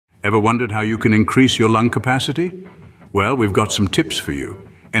Ever wondered how you can increase your lung capacity? Well, we've got some tips for you.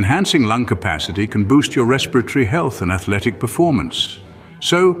 Enhancing lung capacity can boost your respiratory health and athletic performance.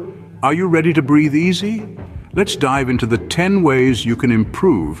 So, are you ready to breathe easy? Let's dive into the 10 ways you can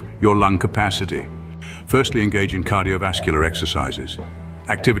improve your lung capacity. Firstly, engage in cardiovascular exercises.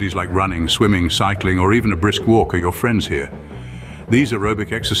 Activities like running, swimming, cycling, or even a brisk walk are your friends here. These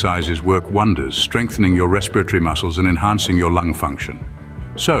aerobic exercises work wonders, strengthening your respiratory muscles and enhancing your lung function.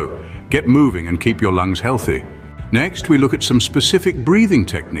 So, get moving and keep your lungs healthy. Next, we look at some specific breathing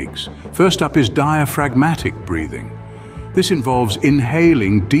techniques. First up is diaphragmatic breathing. This involves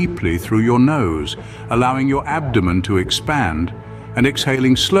inhaling deeply through your nose, allowing your abdomen to expand, and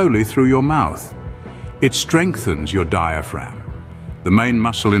exhaling slowly through your mouth. It strengthens your diaphragm, the main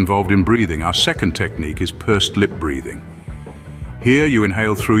muscle involved in breathing. Our second technique is pursed lip breathing. Here you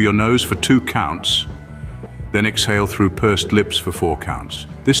inhale through your nose for 2 counts, then exhale through pursed lips for 4 counts.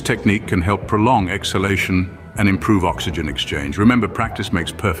 This technique can help prolong exhalation and improve oxygen exchange. Remember, practice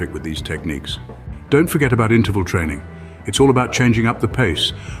makes perfect with these techniques. Don't forget about interval training. It's all about changing up the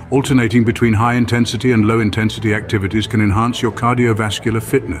pace. Alternating between high-intensity and low-intensity activities can enhance your cardiovascular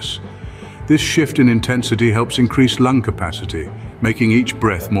fitness. This shift in intensity helps increase lung capacity, making each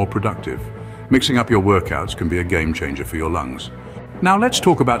breath more productive. Mixing up your workouts can be a game changer for your lungs. Now let's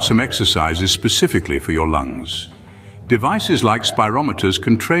talk about some exercises specifically for your lungs. Devices like spirometers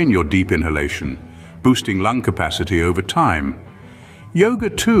can train your deep inhalation, boosting lung capacity over time. Yoga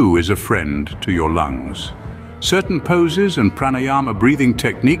too is a friend to your lungs. Certain poses and pranayama breathing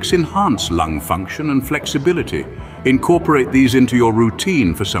techniques enhance lung function and flexibility. Incorporate these into your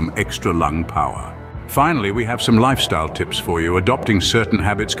routine for some extra lung power. Finally, we have some lifestyle tips for you. Adopting certain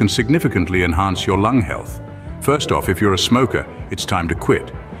habits can significantly enhance your lung health. First off, if you're a smoker, it's time to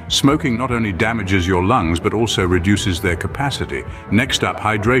quit. Smoking not only damages your lungs, but also reduces their capacity. Next up,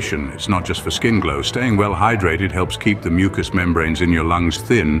 hydration. It's not just for skin glow. Staying well hydrated helps keep the mucous membranes in your lungs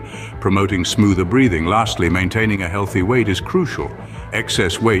thin, promoting smoother breathing. Lastly, maintaining a healthy weight is crucial.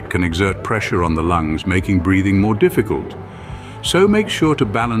 Excess weight can exert pressure on the lungs, making breathing more difficult. So make sure to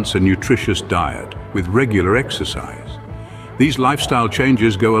balance a nutritious diet with regular exercise. These lifestyle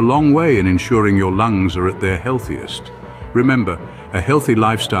changes go a long way in ensuring your lungs are at their healthiest. Remember, a healthy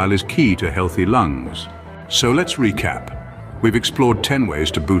lifestyle is key to healthy lungs. So let's recap. We've explored 10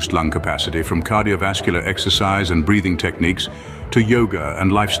 ways to boost lung capacity, from cardiovascular exercise and breathing techniques to yoga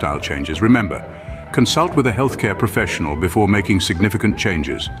and lifestyle changes. Remember, consult with a healthcare professional before making significant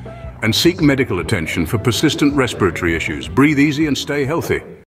changes, and seek medical attention for persistent respiratory issues. Breathe easy and stay healthy.